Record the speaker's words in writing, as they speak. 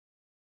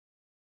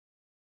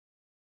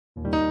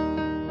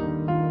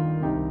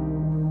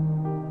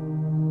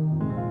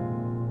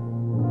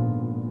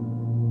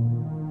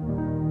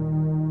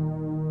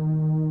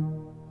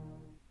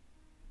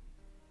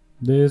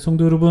네,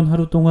 성도 여러분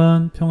하루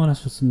동안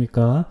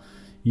평안하셨습니까?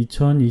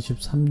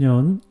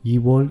 2023년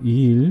 2월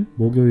 2일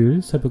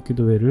목요일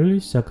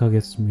새벽기도회를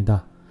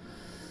시작하겠습니다.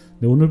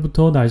 네,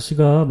 오늘부터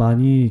날씨가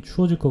많이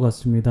추워질 것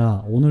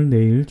같습니다. 오늘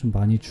내일 좀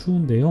많이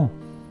추운데요.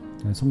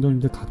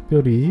 성도님들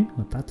각별히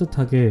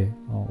따뜻하게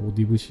옷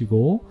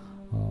입으시고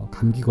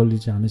감기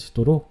걸리지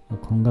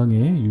않으시도록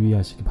건강에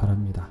유의하시기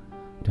바랍니다.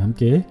 우리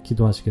함께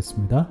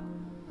기도하시겠습니다.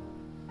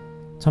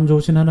 참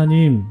좋으신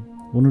하나님,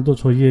 오늘도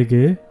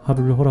저희에게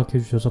하루를 허락해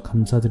주셔서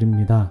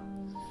감사드립니다.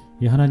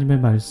 이 하나님의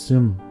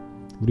말씀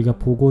우리가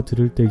보고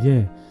들을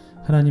때에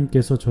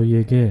하나님께서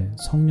저희에게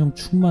성령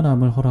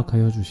충만함을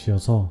허락하여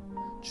주시어서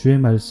주의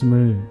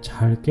말씀을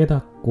잘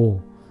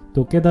깨닫고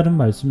또 깨달은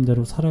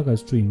말씀대로 살아갈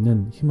수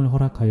있는 힘을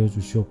허락하여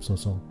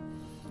주시옵소서.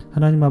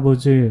 하나님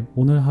아버지,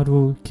 오늘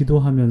하루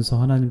기도하면서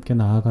하나님께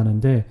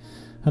나아가는데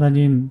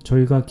하나님,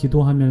 저희가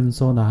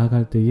기도하면서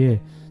나아갈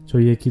때에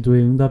저희의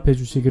기도에 응답해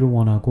주시기를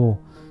원하고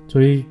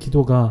저희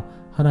기도가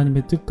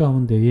하나님의 뜻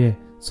가운데에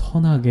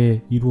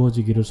선하게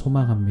이루어지기를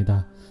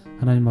소망합니다.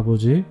 하나님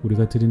아버지,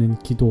 우리가 드리는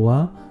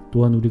기도와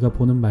또한 우리가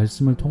보는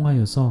말씀을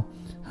통하여서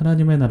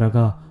하나님의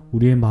나라가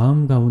우리의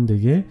마음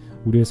가운데에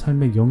우리의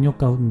삶의 영역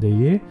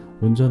가운데에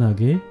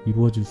온전하게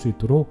이루어질 수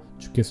있도록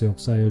주께서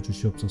역사하여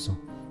주시옵소서.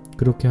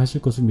 그렇게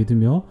하실 것을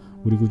믿으며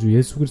우리 구주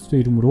예수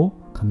그리스도의 이름으로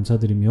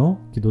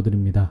감사드리며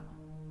기도드립니다.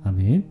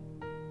 아멘.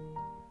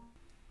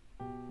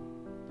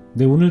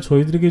 네, 오늘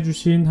저희들에게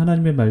주신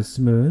하나님의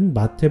말씀은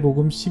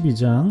마태복음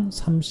 12장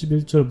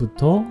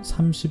 31절부터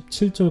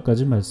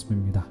 37절까지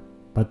말씀입니다.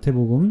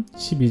 마태복음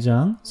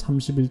 12장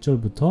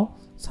 31절부터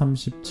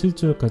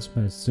 37절까지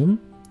말씀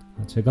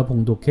제가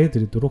봉독해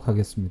드리도록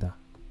하겠습니다.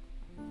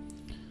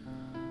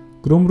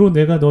 그러므로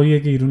내가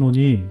너희에게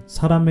이르노니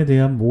사람에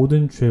대한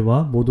모든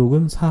죄와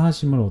모독은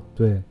사하심을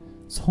얻되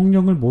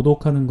성령을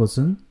모독하는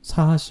것은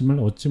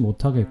사하심을 얻지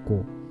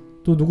못하겠고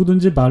또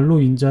누구든지 말로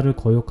인자를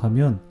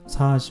거역하면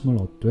사하심을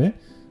얻되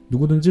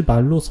누구든지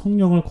말로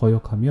성령을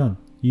거역하면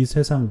이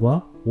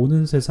세상과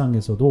오는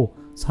세상에서도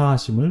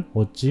사하심을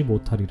얻지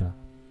못하리라.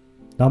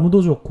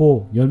 나무도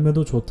좋고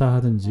열매도 좋다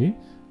하든지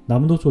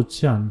나무도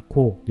좋지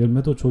않고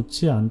열매도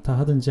좋지 않다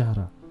하든지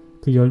하라.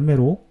 그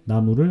열매로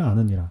나무를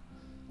아느니라.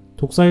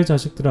 독사의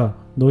자식들아,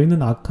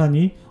 너희는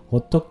악하니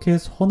어떻게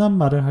선한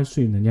말을 할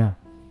수 있느냐?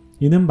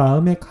 이는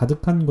마음에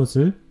가득한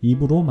것을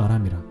입으로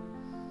말함이라.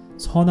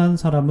 선한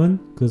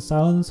사람은 그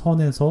쌓은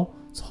선에서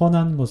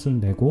선한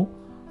것을 내고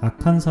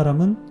악한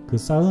사람은 그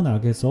쌓은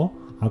악에서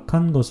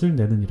악한 것을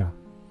내느니라.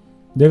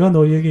 내가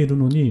너희에게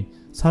이르노니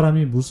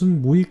사람이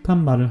무슨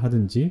무익한 말을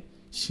하든지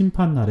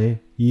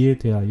심판날에 이에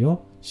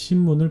대하여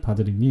신문을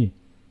받으리니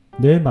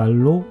내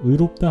말로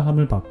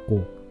의롭다함을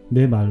받고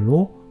내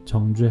말로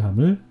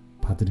정죄함을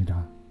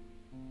받으리라.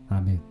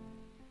 아멘.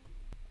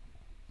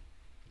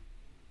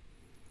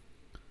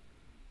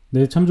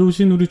 네, 참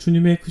좋으신 우리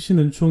주님의 크신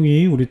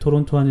은총이 우리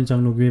토론토 한인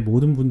장로교회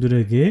모든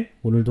분들에게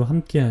오늘도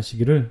함께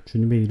하시기를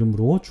주님의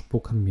이름으로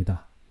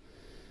축복합니다.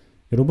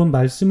 여러분,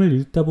 말씀을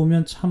읽다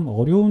보면 참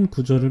어려운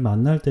구절을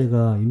만날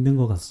때가 있는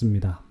것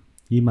같습니다.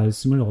 이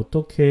말씀을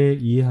어떻게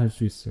이해할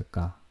수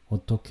있을까?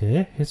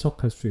 어떻게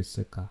해석할 수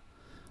있을까?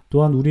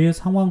 또한 우리의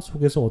상황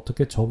속에서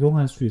어떻게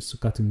적용할 수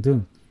있을까?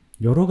 등등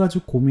여러 가지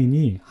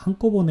고민이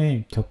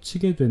한꺼번에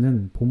겹치게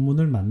되는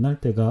본문을 만날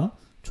때가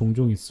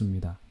종종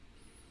있습니다.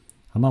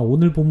 아마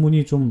오늘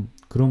본문이 좀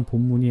그런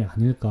본문이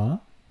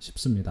아닐까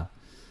싶습니다.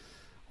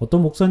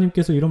 어떤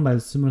목사님께서 이런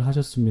말씀을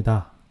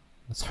하셨습니다.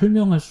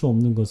 설명할 수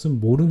없는 것은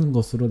모르는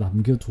것으로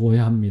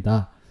남겨두어야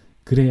합니다.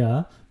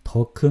 그래야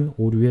더 큰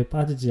오류에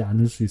빠지지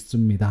않을 수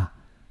있습니다.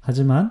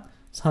 하지만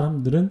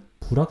사람들은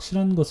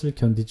불확실한 것을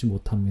견디지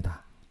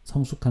못합니다.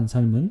 성숙한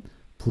삶은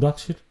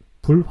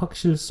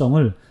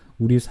불확실성을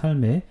우리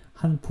삶의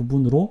한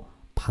부분으로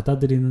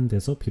받아들이는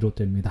데서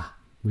비롯됩니다.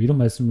 이런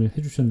말씀을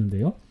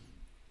해주셨는데요.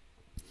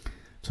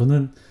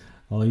 저는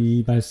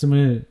이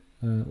말씀을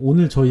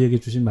오늘 저희에게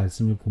주신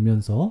말씀을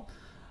보면서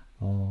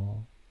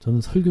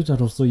저는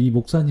설교자로서 이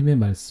목사님의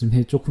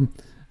말씀에 조금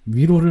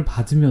위로를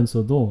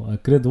받으면서도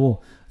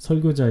그래도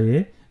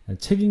설교자의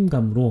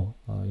책임감으로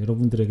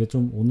여러분들에게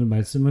좀 오늘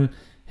말씀을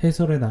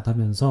해설해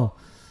나가면서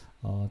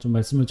좀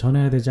말씀을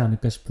전해야 되지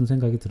않을까 싶은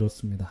생각이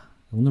들었습니다.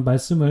 오늘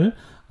말씀을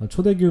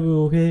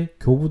초대교회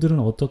교부들은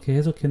어떻게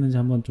해석했는지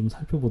한번 좀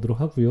살펴보도록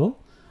하고요.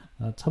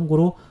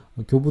 참고로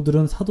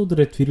교부들은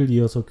사도들의 뒤를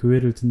이어서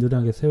교회를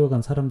든든하게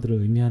세워간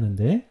사람들을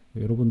의미하는데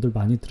여러분들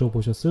많이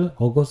들어보셨을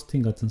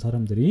어거스틴 같은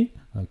사람들이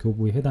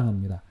교부에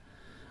해당합니다.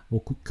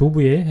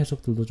 교부의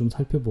해석들도 좀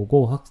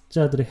살펴보고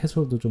학자들의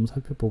해설도 좀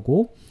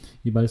살펴보고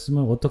이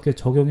말씀을 어떻게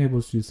적용해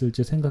볼 수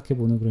있을지 생각해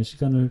보는 그런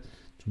시간을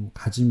좀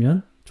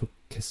가지면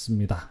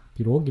좋겠습니다.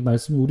 비록 이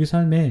말씀이 우리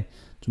삶에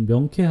좀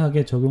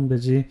명쾌하게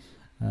적용되지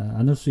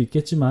않을 수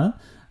있겠지만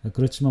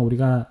그렇지만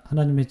우리가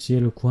하나님의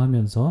지혜를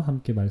구하면서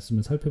함께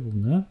말씀을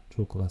살펴보면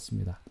좋을 것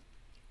같습니다.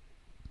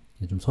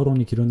 좀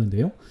서론이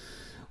길었는데요.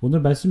 오늘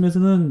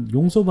말씀에서는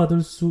용서받을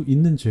수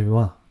있는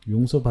죄와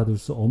용서받을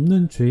수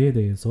없는 죄에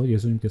대해서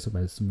예수님께서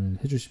말씀을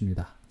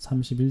해주십니다.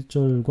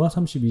 31절과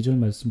 32절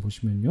말씀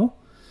보시면요.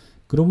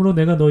 그러므로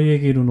내가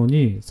너희에게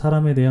이르노니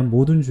사람에 대한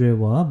모든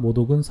죄와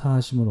모독은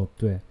사하심을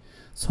얻되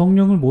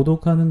성령을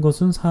모독하는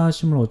것은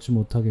사하심을 얻지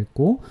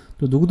못하겠고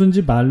또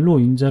누구든지 말로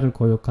인자를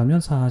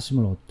거역하면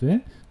사하심을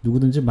얻되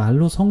누구든지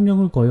말로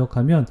성령을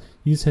거역하면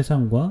이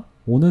세상과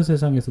오는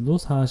세상에서도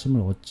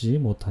사하심을 얻지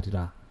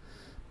못하리라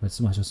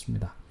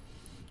말씀하셨습니다.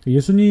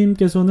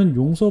 예수님께서는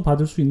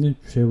용서받을 수 있는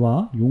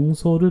죄와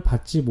용서를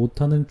받지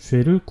못하는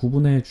죄를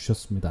구분해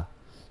주셨습니다.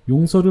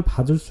 용서를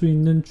받을 수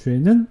있는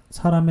죄는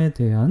사람에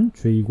대한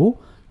죄이고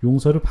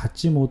용서를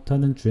받지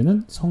못하는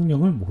죄는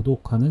성령을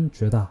모독하는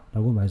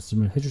죄다라고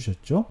말씀을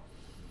해주셨죠.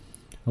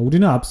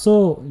 우리는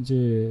앞서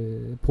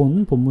이제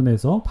본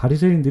본문에서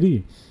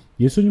바리새인들이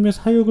예수님의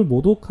사역을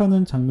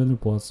모독하는 장면을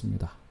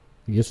보았습니다.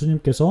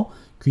 예수님께서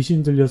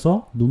귀신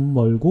들려서 눈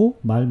멀고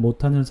말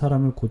못하는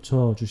사람을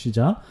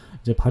고쳐주시자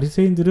이제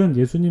바리새인들은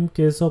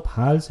예수님께서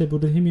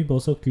바알세불을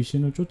힘입어서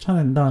귀신을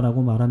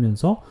쫓아낸다라고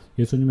말하면서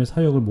예수님의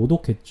사역을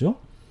모독했죠.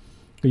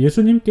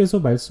 예수님께서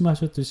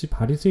말씀하셨듯이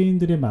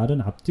바리새인들의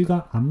말은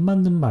앞뒤가 안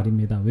맞는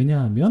말입니다.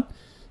 왜냐하면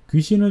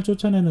귀신을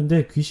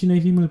쫓아내는데 귀신의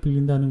힘을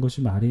빌린다는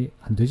것이 말이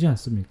안 되지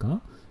않습니까?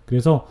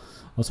 그래서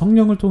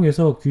성령을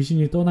통해서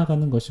귀신이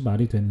떠나가는 것이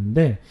말이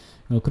되는데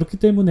그렇기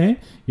때문에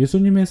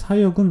예수님의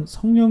사역은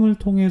성령을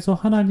통해서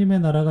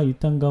하나님의 나라가 이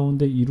땅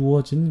가운데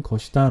이루어진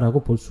것이다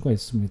라고 볼 수가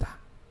있습니다.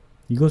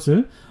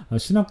 이것을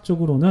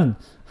신학적으로는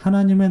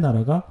하나님의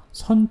나라가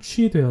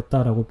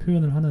선취되었다라고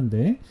표현을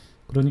하는데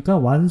그러니까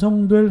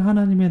완성될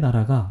하나님의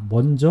나라가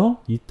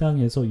먼저 이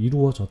땅에서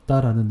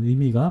이루어졌다라는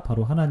의미가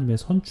바로 하나님의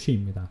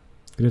선취입니다.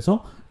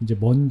 그래서 이제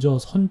먼저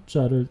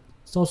선자를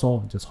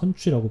써서 이제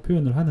선취라고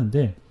표현을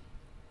하는데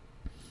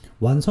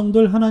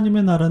완성될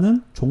하나님의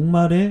나라는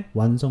종말에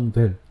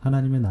완성될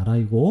하나님의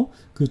나라이고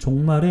그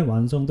종말에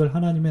완성될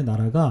하나님의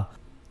나라가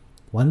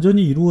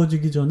완전히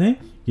이루어지기 전에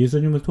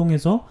예수님을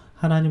통해서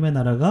하나님의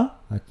나라가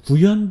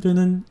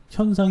구현되는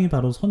현상이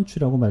바로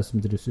선취라고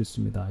말씀드릴 수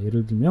있습니다.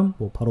 예를 들면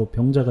바로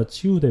병자가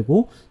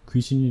치유되고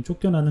귀신이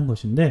쫓겨나는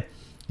것인데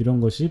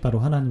이런 것이 바로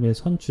하나님의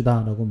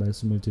선취다라고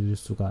말씀을 드릴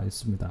수가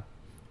있습니다.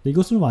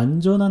 이것은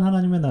완전한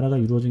하나님의 나라가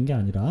이루어진 게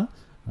아니라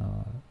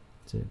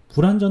이제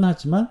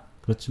불완전하지만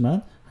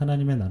그렇지만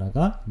하나님의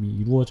나라가 이미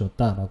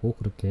이루어졌다라고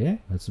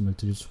그렇게 말씀을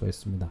드릴 수가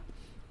있습니다.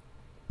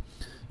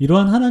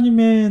 이러한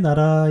하나님의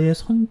나라의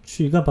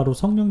선취가 바로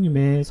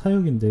성령님의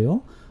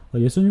사역인데요.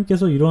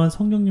 예수님께서 이러한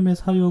성령님의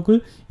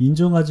사역을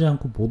인정하지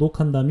않고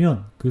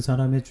모독한다면 그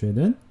사람의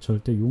죄는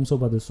절대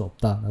용서받을 수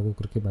없다라고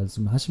그렇게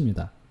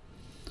말씀하십니다.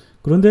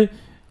 그런데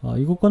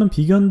이것과는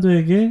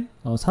비견되게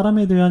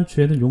사람에 대한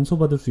죄는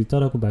용서받을 수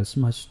있다라고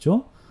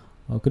말씀하시죠.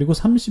 그리고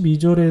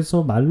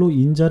 32절에서 말로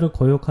인자를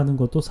거역하는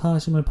것도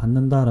사하심을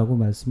받는다라고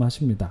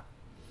말씀하십니다.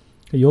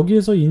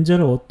 여기에서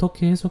인자를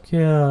어떻게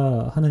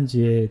해석해야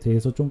하는지에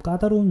대해서 좀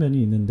까다로운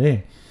면이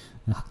있는데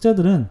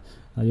학자들은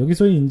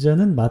여기서의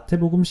인자는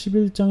마태복음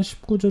 11장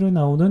 19절에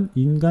나오는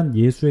인간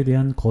예수에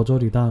대한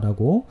거절이다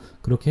라고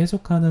그렇게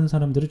해석하는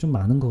사람들이 좀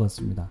많은 것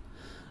같습니다.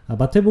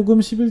 마태복음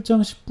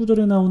 11장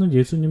 19절에 나오는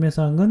예수님의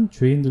상은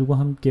죄인들과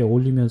함께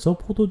어울리면서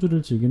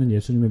포도주를 즐기는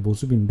예수님의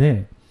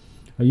모습인데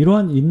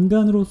이러한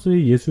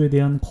인간으로서의 예수에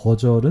대한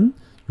거절은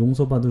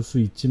용서받을 수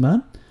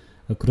있지만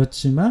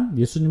그렇지만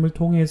예수님을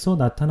통해서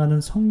나타나는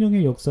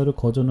성령의 역사를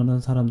거절하는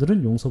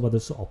사람들은 용서받을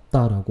수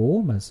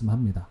없다라고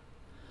말씀합니다.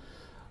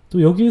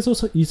 또 여기에서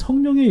이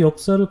성령의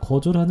역사를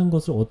거절하는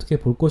것을 어떻게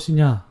볼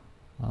것이냐에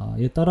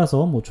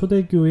따라서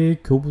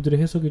초대교회의 교부들의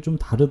해석이 좀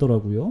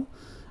다르더라고요.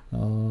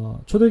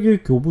 초대교회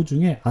교부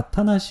중에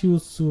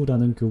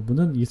아타나시우스라는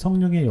교부는 이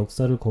성령의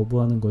역사를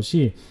거부하는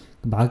것이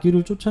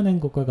마귀를 쫓아낸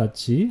것과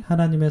같이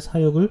하나님의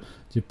사역을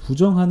이제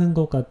부정하는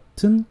것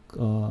같은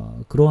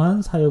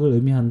그러한 사역을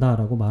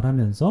의미한다라고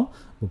말하면서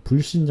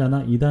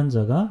불신자나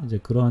이단자가 이제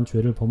그러한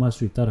죄를 범할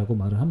수 있다라고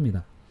말을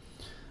합니다.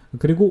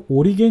 그리고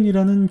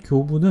오리겐이라는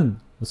교부는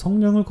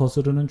성령을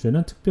거스르는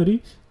죄는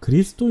특별히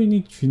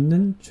그리스도인이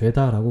짓는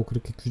죄다라고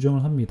그렇게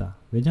규정을 합니다.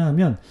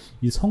 왜냐하면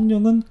이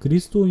성령은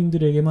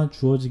그리스도인들에게만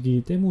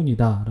주어지기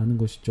때문이다 라는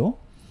것이죠.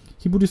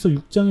 히브리서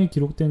 6장에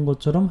기록된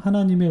것처럼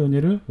하나님의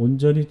은혜를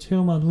온전히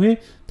체험한 후에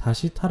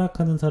다시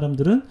타락하는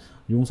사람들은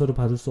용서를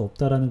받을 수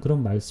없다라는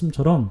그런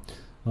말씀처럼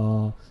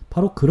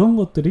바로 그런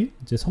것들이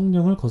이제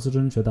성령을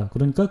거스르는 죄다.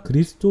 그러니까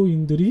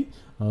그리스도인들이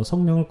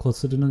성령을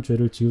거스르는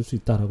죄를 지을 수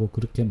있다라고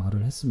그렇게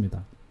말을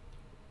했습니다.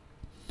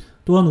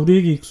 또한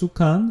우리에게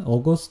익숙한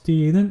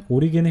어거스틴은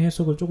오리겐의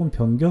해석을 조금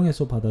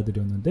변경해서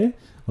받아들였는데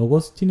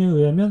어거스틴에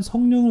의하면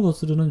성령을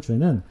거스르는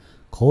죄는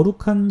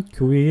거룩한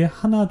교회의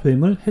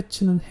하나됨을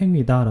해치는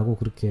행위다라고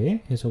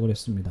그렇게 해석을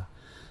했습니다.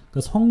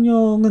 그러니까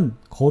성령은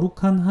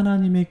거룩한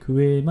하나님의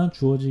교회에만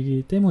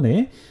주어지기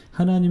때문에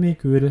하나님의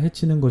교회를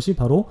해치는 것이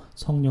바로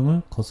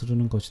성령을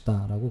거스르는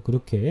것이다 라고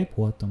그렇게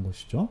보았던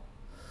것이죠.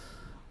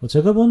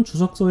 제가 본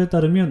주석서에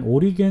따르면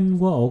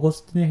오리겐과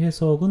어거스틴의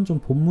해석은 좀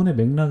본문의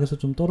맥락에서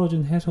좀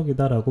떨어진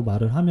해석이다 라고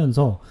말을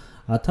하면서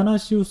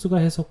아타나시우스가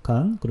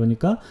해석한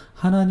그러니까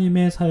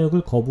하나님의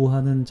사역을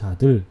거부하는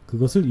자들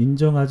그것을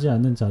인정하지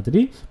않는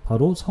자들이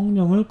바로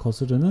성령을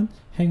거스르는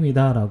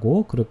행위다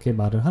라고 그렇게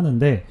말을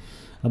하는데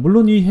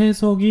물론 이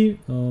해석이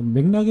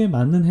맥락에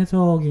맞는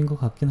해석인 것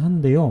같긴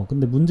한데요.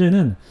 근데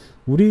문제는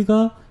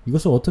우리가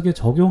이것을 어떻게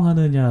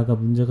적용하느냐가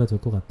문제가 될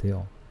것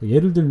같아요.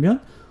 예를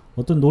들면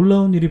어떤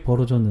놀라운 일이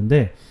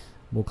벌어졌는데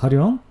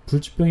가령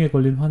불치병에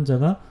걸린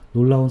환자가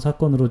놀라운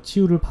사건으로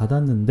치유를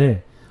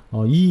받았는데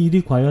이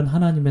일이 과연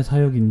하나님의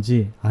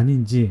사역인지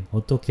아닌지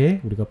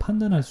어떻게 우리가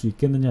판단할 수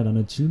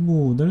있겠느냐라는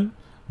질문을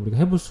우리가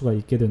해볼 수가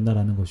있게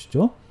된다라는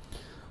것이죠.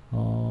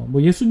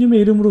 예수님의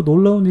이름으로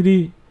놀라운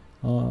일이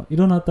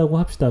일어났다고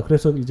합시다.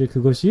 그래서 이제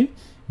그것이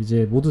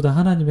이제 모두 다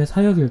하나님의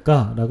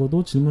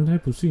사역일까라고도 질문을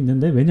해볼 수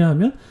있는데,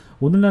 왜냐하면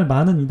오늘날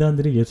많은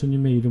이단들이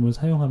예수님의 이름을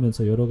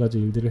사용하면서 여러 가지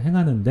일들을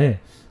행하는데,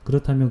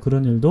 그렇다면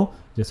그런 일도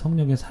이제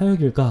성령의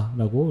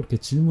사역일까라고 이렇게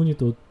질문이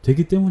또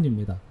되기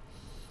때문입니다.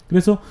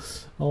 그래서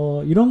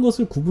이런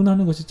것을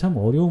구분하는 것이 참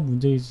어려운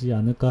문제이지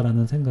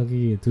않을까라는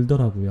생각이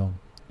들더라고요.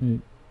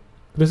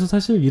 그래서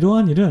사실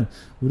이러한 일은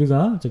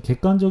우리가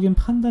객관적인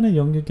판단의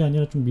영역이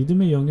아니라 좀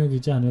믿음의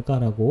영역이지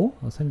않을까라고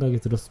생각이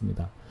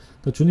들었습니다.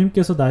 그러니까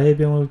주님께서 나의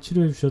병을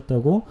치료해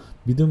주셨다고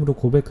믿음으로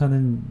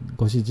고백하는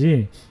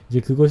것이지, 이제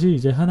그것이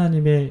이제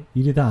하나님의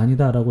일이다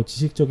아니다라고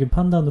지식적인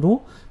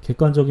판단으로,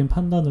 객관적인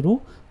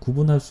판단으로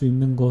구분할 수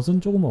있는 것은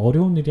조금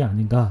어려운 일이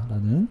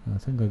아닌가라는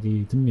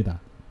생각이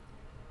듭니다.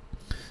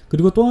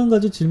 그리고 또 한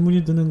가지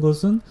질문이 드는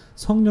것은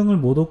성령을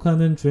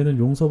모독하는 죄는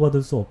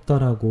용서받을 수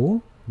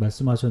없다라고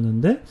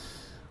말씀하셨는데,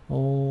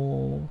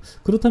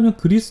 그렇다면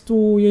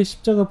그리스도의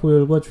십자가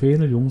보혈과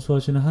죄인을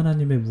용서하시는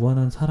하나님의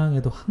무한한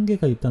사랑에도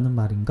한계가 있다는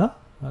말인가?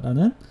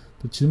 라는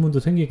또 질문도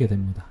생기게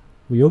됩니다.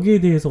 여기에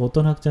대해서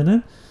어떤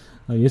학자는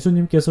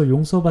예수님께서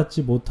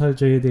용서받지 못할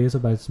죄에 대해서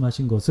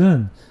말씀하신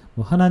것은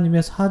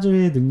하나님의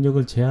사죄의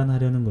능력을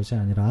제한하려는 것이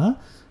아니라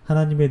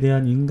하나님에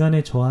대한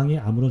인간의 저항이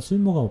아무런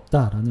쓸모가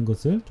없다라는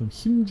것을 좀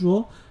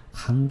힘주어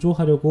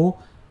강조하려고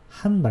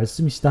한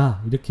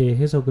말씀이시다, 이렇게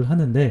해석을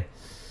하는데,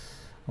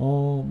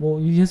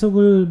 이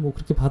해석을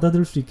그렇게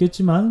받아들일 수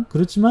있겠지만,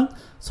 그렇지만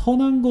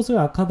선한 것을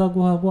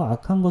악하다고 하고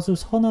악한 것을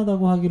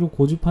선하다고 하기로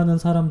고집하는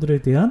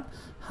사람들에 대한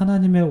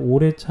하나님의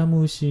오래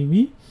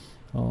참으심이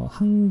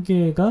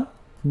한계가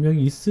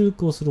분명히 있을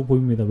것으로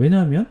보입니다.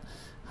 왜냐하면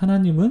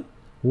하나님은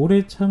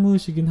오래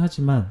참으시긴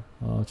하지만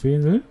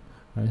죄인을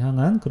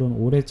향한 그런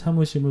오래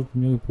참으심을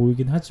분명히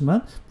보이긴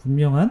하지만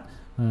분명한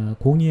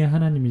공의의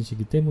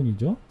하나님이시기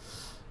때문이죠.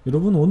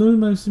 여러분, 오늘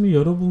말씀이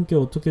여러분께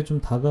어떻게 좀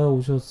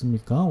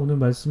다가오셨습니까? 오늘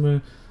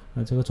말씀을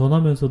제가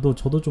전하면서도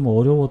저도 좀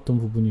어려웠던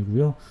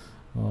부분이고요.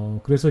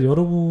 그래서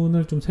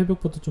여러분을 좀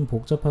새벽부터 좀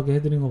복잡하게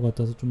해드린 것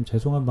같아서 좀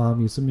죄송한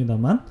마음이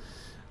있습니다만,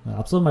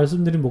 앞서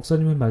말씀드린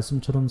목사님의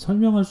말씀처럼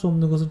설명할 수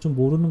없는 것은 좀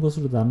모르는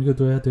것으로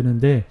남겨둬야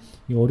되는데,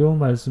 이 어려운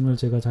말씀을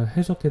제가 잘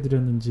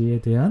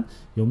해석해드렸는지에 대한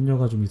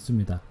염려가 좀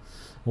있습니다.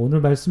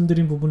 오늘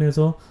말씀드린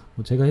부분에서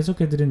제가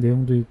해석해드린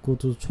내용도 있고,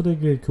 또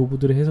초대교회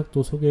교부들의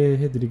해석도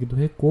소개해드리기도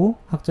했고,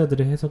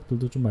 학자들의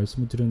해석들도 좀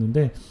말씀을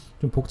드렸는데,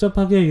 좀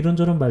복잡하게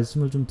이런저런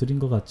말씀을 좀 드린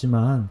것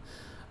같지만,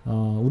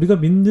 우리가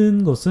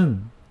믿는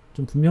것은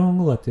좀 분명한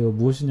것 같아요.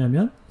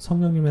 무엇이냐면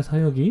성령님의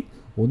사역이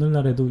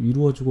오늘날에도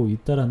이루어지고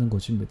있다라는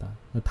것입니다.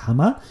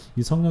 다만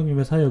이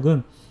성령님의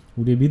사역은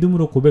우리의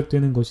믿음으로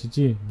고백되는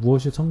것이지,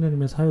 무엇이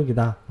성령님의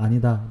사역이다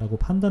아니다 라고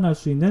판단할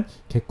수 있는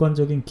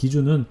객관적인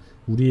기준은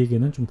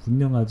우리에게는 좀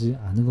분명하지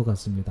않은 것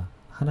같습니다.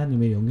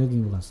 하나님의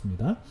영역인 것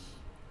같습니다.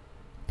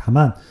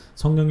 다만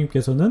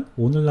성령님께서는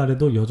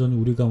오늘날에도 여전히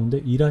우리 가운데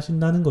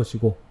일하신다는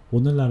것이고,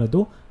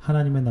 오늘날에도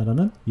하나님의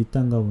나라는 이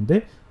땅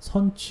가운데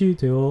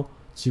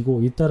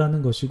선취되어지고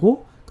있다라는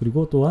것이고,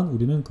 그리고 또한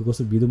우리는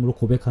그것을 믿음으로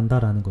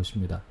고백한다라는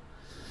것입니다.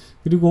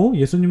 그리고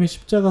예수님의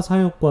십자가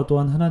사역과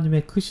또한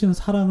하나님의 크신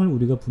사랑을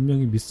우리가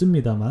분명히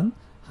믿습니다만,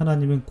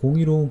 하나님은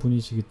공의로운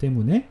분이시기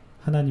때문에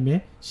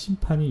하나님의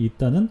심판이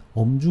있다는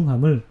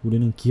엄중함을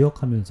우리는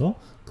기억하면서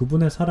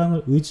그분의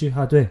사랑을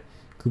의지하되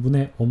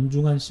그분의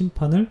엄중한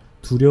심판을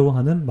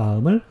두려워하는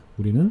마음을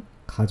우리는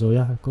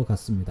가져야 할 것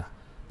같습니다.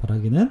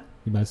 바라기는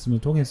이 말씀을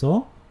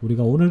통해서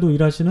우리가 오늘도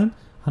일하시는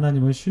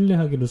하나님을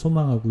신뢰하기를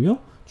소망하고요,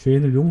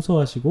 죄인을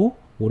용서하시고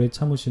오래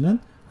참으시는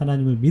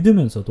하나님을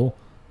믿으면서도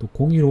또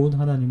공의로운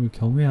하나님을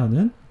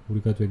경외하는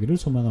우리가 되기를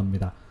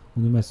소망합니다.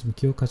 오늘 말씀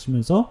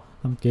기억하시면서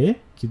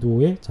함께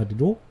기도의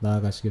자리로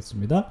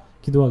나아가시겠습니다.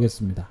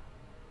 기도하겠습니다.